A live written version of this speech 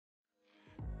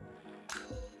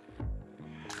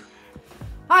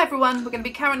Hi everyone, we're going to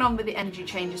be carrying on with the energy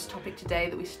changes topic today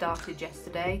that we started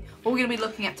yesterday. What we're going to be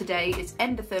looking at today is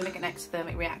endothermic and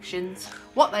exothermic reactions,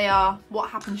 what they are, what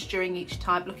happens during each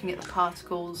type, looking at the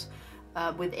particles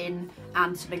within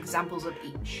and some examples of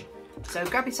each. So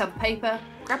grab yourself a paper,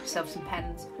 grab yourself some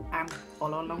pens and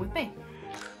follow along with me.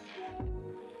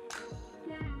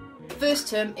 The first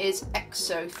term is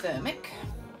exothermic.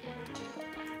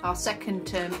 Our second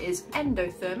term is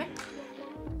endothermic.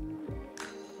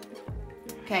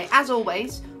 Okay, as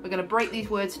always, we're going to break these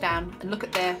words down and look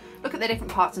at their different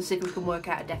parts and see if we can work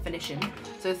out a definition.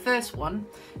 So the first one,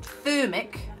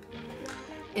 thermic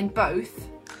in both.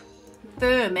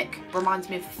 Thermic reminds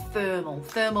me of thermal.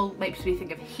 Thermal makes me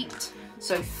think of heat.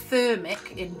 So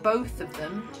thermic in both of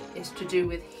them is to do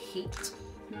with heat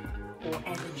or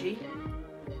energy.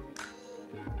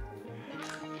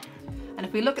 And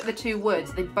if we look at the two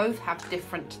words, they both have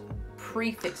different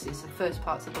prefixes, the first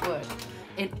parts of the word.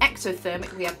 In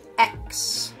exothermic we have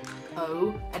exo,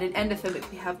 and in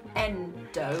endothermic we have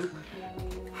endo.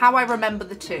 How I remember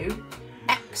the two: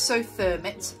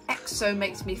 exothermic, exo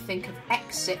makes me think of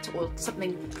exit or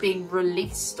something being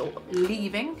released or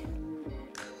leaving.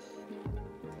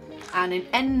 And in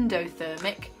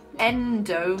endothermic,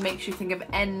 endo makes you think of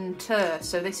enter,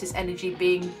 so this is energy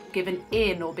being given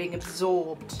in or being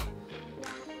absorbed.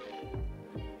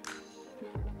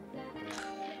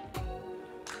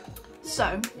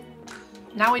 So,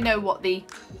 now we know what the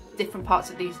different parts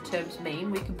of these terms mean,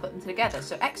 we can put them together.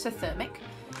 So exothermic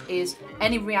is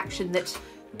any reaction that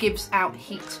gives out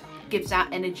heat, gives out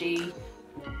energy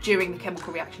during the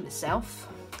chemical reaction itself.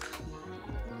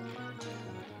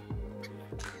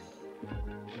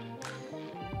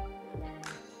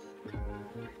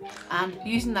 And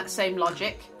using that same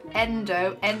logic,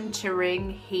 endo,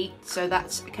 entering heat, so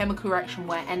that's a chemical reaction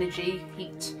where energy,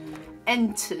 heat,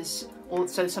 enters, or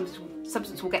so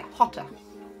substance will get hotter.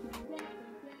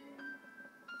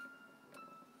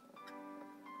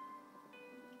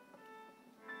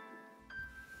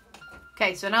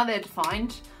 Okay, so now they're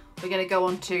defined, we're going to go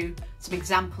on to some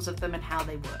examples of them and how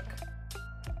they work.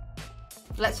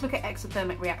 Let's look at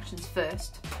exothermic reactions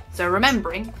first. So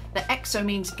remembering that exo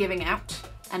means giving out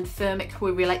and thermic,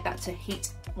 we relate that to heat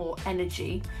or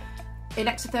energy. In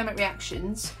exothermic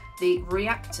reactions, the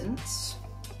reactants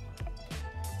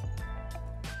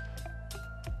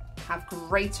have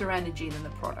greater energy than the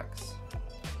products.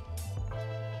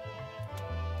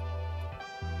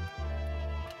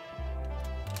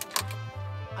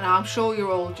 And I'm sure you're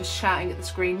all just shouting at the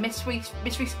screen, Miss Reese,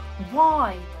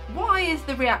 why? Why is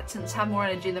the reactants have more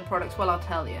energy than the products? Well, I'll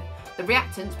tell you. The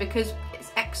reactants, because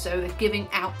it's exo, they're giving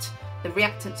out, the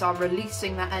reactants are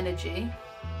releasing that energy.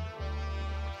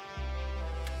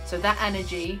 So that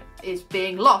energy is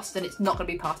being lost and it's not going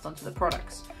to be passed on to the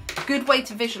products. A good way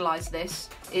to visualise this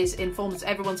is in forms of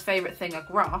everyone's favourite thing, a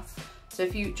graph. So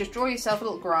if you just draw yourself a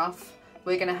little graph,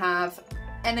 we're going to have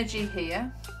energy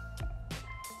here.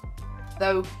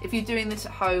 Though if you're doing this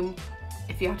at home,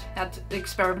 if you had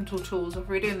experimental tools, or if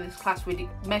we were doing this class, we'd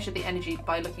measure the energy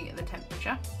by looking at the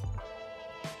temperature.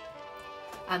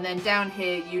 And then down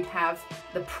here you'd have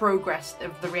the progress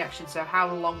of the reaction, so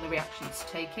how long the reaction is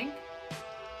taking.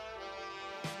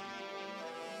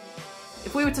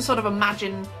 If we were to sort of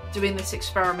imagine doing this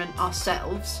experiment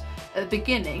ourselves, at the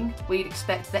beginning we'd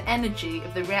expect the energy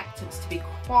of the reactants to be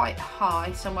quite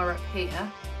high, somewhere up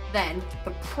here. Then the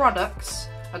products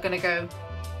are going to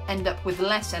end up with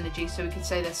less energy, so we can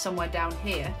say they're somewhere down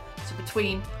here. So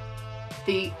between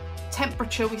the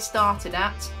temperature we started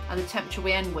at and the temperature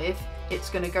we end with,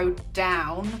 it's going to go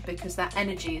down because that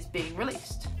energy is being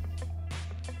released.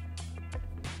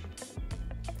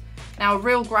 Now a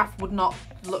real graph would not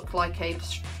look like a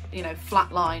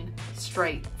flat line,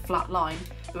 straight flat line.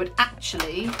 It would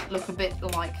actually look a bit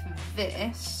like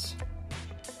this.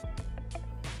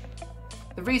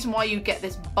 The reason why you get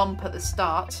this bump at the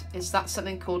start is that's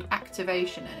something called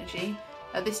activation energy.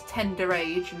 At this tender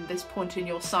age and this point in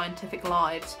your scientific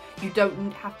lives, you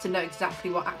don't have to know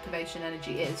exactly what activation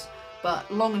energy is, but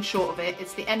long and short of it,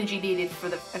 it's the energy needed for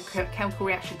a chemical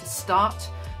reaction to start.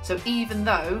 So even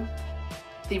though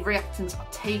the reactants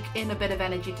take in a bit of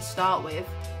energy to start with,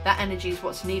 that energy is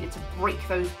what's needed to break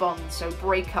those bonds, so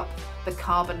break up the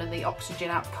carbon and the oxygen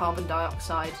out of carbon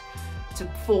dioxide to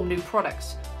form new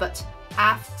products. But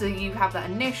after you have that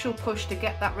initial push to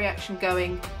get that reaction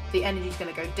going, the energy is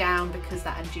going to go down because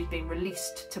that energy is being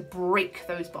released to break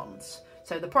those bonds.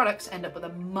 So the products end up with a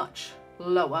much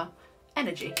lower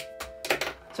energy.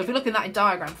 So if we look at that in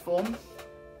diagram form,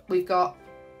 we've got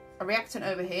a reactant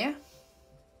over here.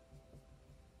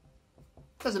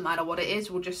 Doesn't matter what it is,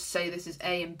 we'll just say this is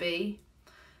A and B.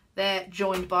 They're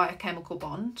joined by a chemical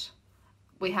bond.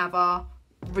 we have our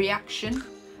reaction,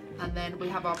 and then we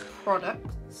have our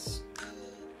products.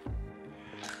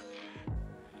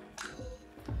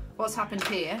 What's happened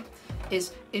here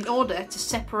is, in order to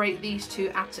separate these two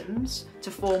atoms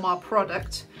to form our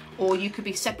product, or you could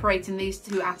be separating these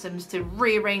two atoms to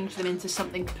rearrange them into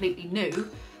something completely new,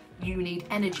 you need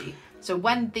energy. So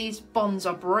when these bonds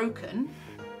are broken,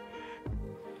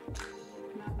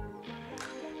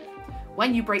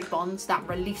 when you break bonds, that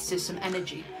releases some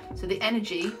energy. So the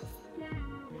energy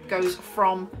goes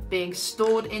from being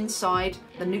stored inside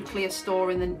the nuclear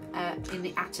store in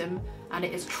the atom, and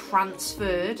it is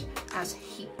transferred as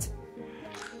heat.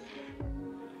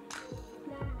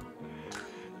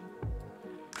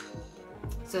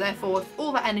 So therefore, if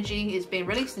all that energy is being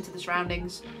released into the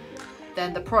surroundings,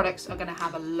 then the products are going to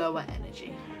have a lower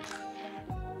energy.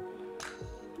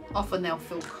 Often they'll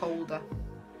feel colder.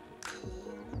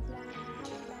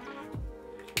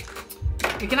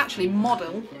 You can actually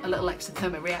model a little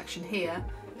exothermic reaction here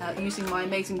using my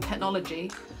amazing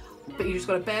technology, but you just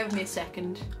got to bear with me a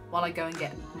second while I go and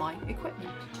get my equipment.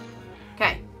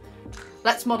 Okay,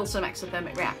 let's model some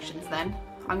exothermic reactions then.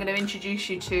 I'm going to introduce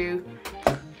you to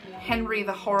Henry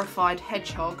the Horrified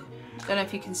Hedgehog. Don't know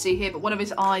if you can see here, but one of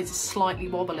his eyes is slightly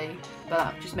wobbly, but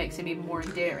that just makes him even more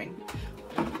endearing.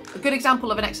 A good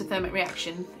example of an exothermic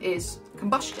reaction is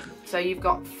combustion. So you've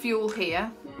got fuel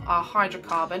here, our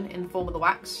hydrocarbon in the form of the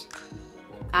wax,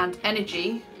 and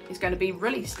energy is going to be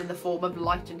released in the form of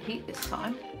light and heat this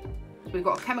time. So we've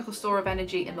got a chemical store of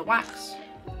energy in the wax,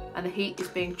 and the heat is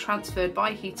being transferred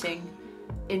by heating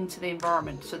into the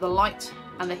environment. So the light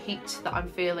and the heat that I'm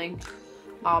feeling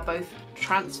are both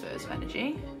transfers of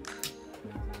energy.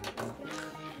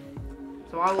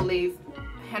 So I will leave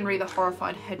Henry the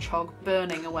Horrified Hedgehog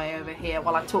burning away over here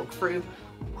while I talk through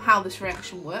how this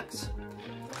reaction works.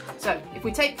 So if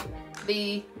we take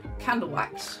the candle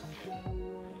wax,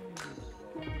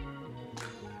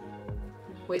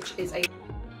 which is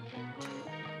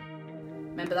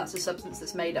remember that's a substance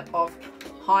that's made up of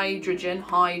hydrogen,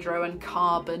 hydro and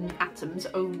carbon atoms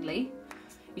only.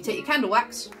 You take your candle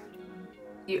wax,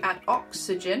 you add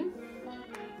oxygen,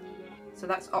 so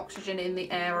that's oxygen in the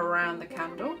air around the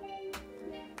candle.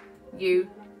 You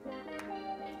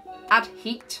add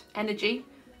heat, energy.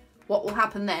 What will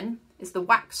happen then is the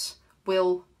wax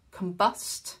will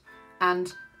combust,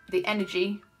 and the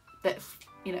energy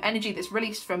that's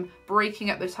released from breaking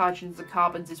up those hydrogens and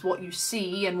carbons is what you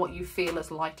see and what you feel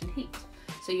as light and heat.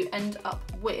 So you end up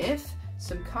with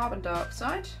some carbon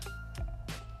dioxide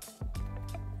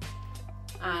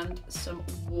and some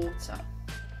water.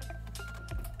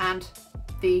 And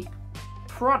the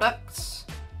products,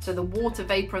 so the water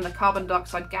vapor and the carbon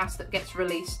dioxide gas that gets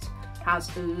released,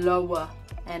 has lower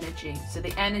energy. So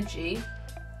the energy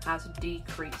has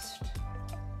decreased.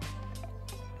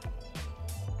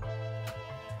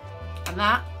 And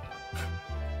that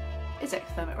is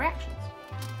exothermic reactions.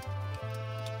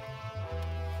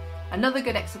 Another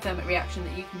good exothermic reaction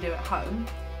that you can do at home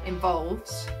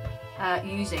involves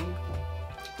using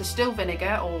distilled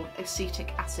vinegar, or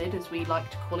acetic acid as we like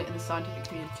to call it in the scientific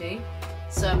community,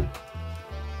 some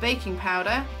baking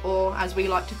powder, or as we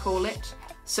like to call it,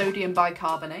 sodium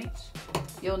bicarbonate.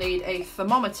 You'll need a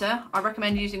thermometer. I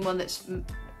recommend using one that's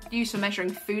used for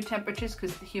measuring food temperatures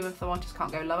because the human thermometers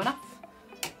can't go low enough.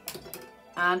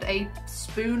 And a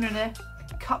spoon and a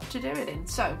cup to do it in.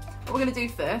 So what we're going to do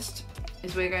first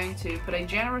is we're going to put a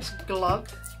generous glug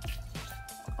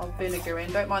of vinegar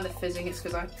in. Don't mind the fizzing, it's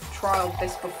because I trialled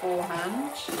this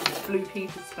beforehand, Blue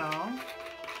Peter style.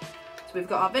 So we've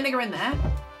got our vinegar in there.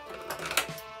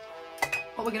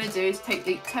 What we're going to do is take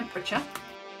the temperature.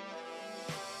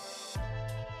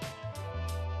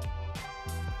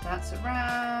 That's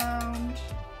around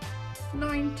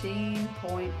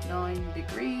 19.9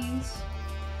 degrees.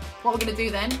 What we're going to do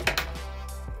then is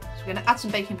we're going to add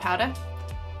some baking powder.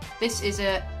 This is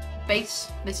a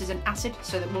base, this is an acid,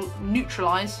 so that will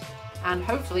neutralise and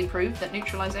hopefully prove that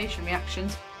neutralisation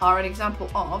reactions are an example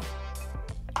of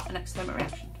an exothermic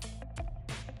reaction.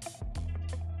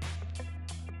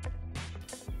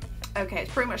 Okay,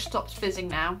 it's pretty much stopped fizzing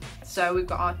now. So we've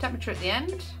got our temperature at the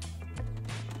end.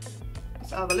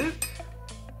 Let's have a look.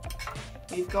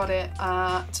 We've got it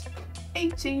at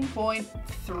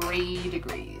 18.3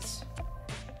 degrees.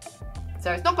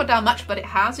 So it's not gone down much, but it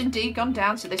has indeed gone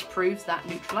down, so this proves that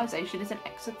neutralisation is an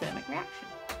exothermic reaction.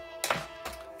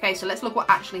 Okay, so let's look what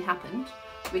actually happened.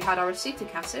 We had our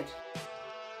acetic acid,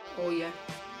 or your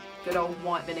good old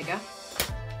white vinegar.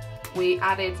 We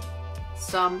added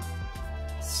some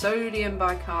sodium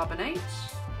bicarbonate,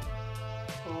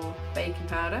 or baking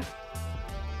powder,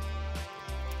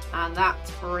 and that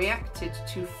reacted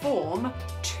to form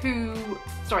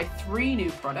three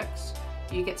new products.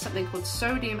 You get something called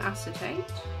sodium acetate.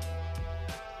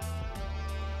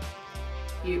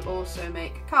 You also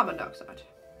make carbon dioxide.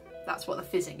 That's what the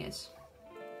fizzing is.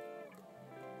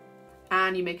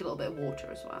 And you make a little bit of water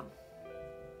as well.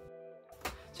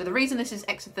 So the reason this is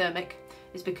exothermic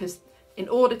is because in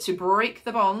order to break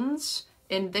the bonds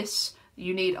in this,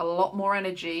 you need a lot more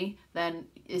energy than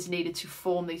is needed to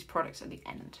form these products at the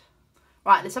end.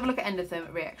 Right, let's have a look at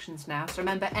endothermic reactions now. So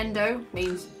remember, endo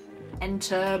means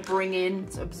enter, bring in,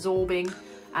 it's absorbing,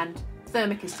 and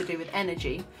thermic is to do with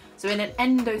energy. So in an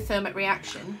endothermic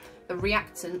reaction, the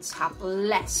reactants have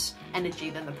less energy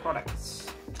than the products.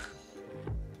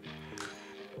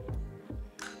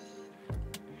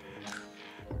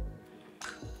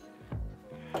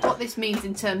 What this means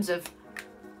in terms of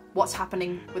what's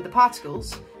happening with the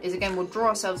particles is, again, we'll draw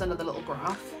ourselves another little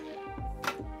graph.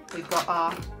 We've got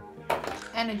our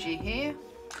energy here,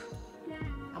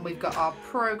 and we've got our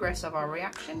progress of our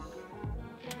reaction.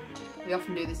 We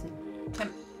often do this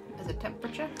as a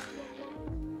temperature.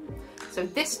 So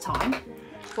this time,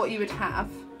 what you would have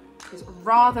is,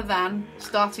 rather than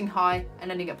starting high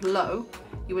and ending up low,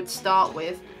 you would start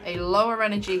with a lower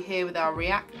energy here with our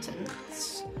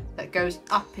reactants that goes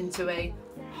up into a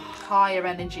higher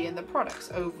energy in the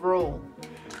products overall.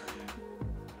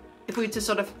 If we were to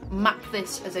sort of map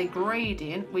this as a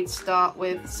gradient, we'd start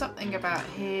with something about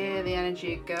here, the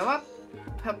energy would go up,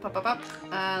 up,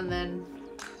 and then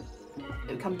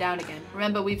it would come down again.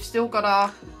 Remember, we've still got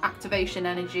our activation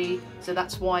energy, so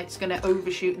that's why it's going to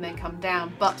overshoot and then come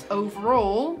down. But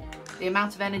overall, the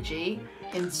amount of energy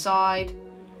inside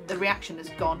the reaction has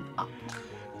gone up.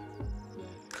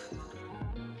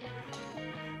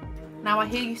 Now I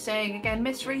hear you saying again,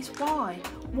 Miss Reese, why?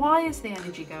 Why is the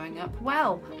energy going up?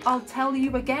 Well, I'll tell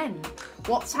you again.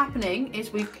 What's happening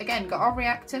is we've, again, got our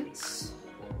reactants.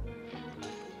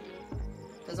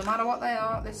 Doesn't matter what they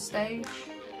are at this stage.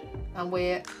 And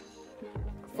we're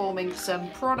forming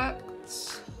some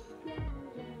products.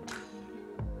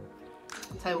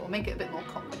 I'll tell you what, we'll make it a bit more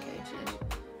complicated.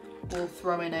 We'll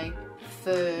throw in a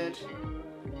third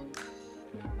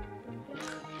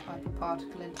type of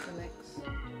particle into the mix.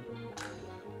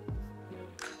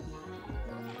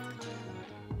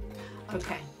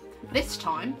 Okay, this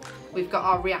time we've got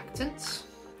our reactants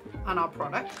and our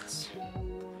products.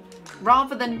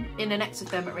 Rather than in an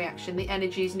exothermic reaction, the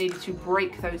energy is needed to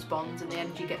break those bonds and the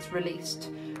energy gets released.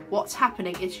 What's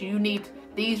happening is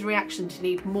these reactions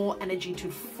need more energy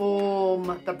to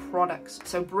form the products.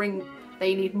 So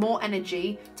they need more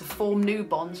energy to form new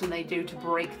bonds than they do to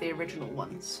break the original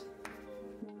ones.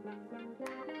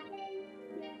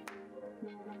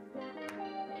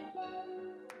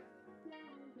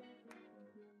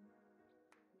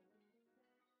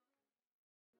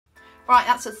 Right,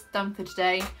 that's us done for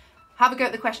today. Have a go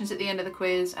at the questions at the end of the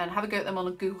quiz and have a go at them on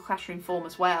a Google Classroom form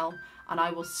as well. And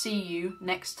I will see you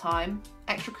next time.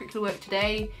 Extracurricular work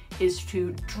today is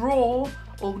to draw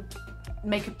or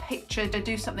make a picture, to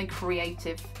do something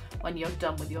creative when you're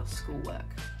done with your schoolwork.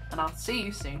 And I'll see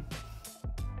you soon.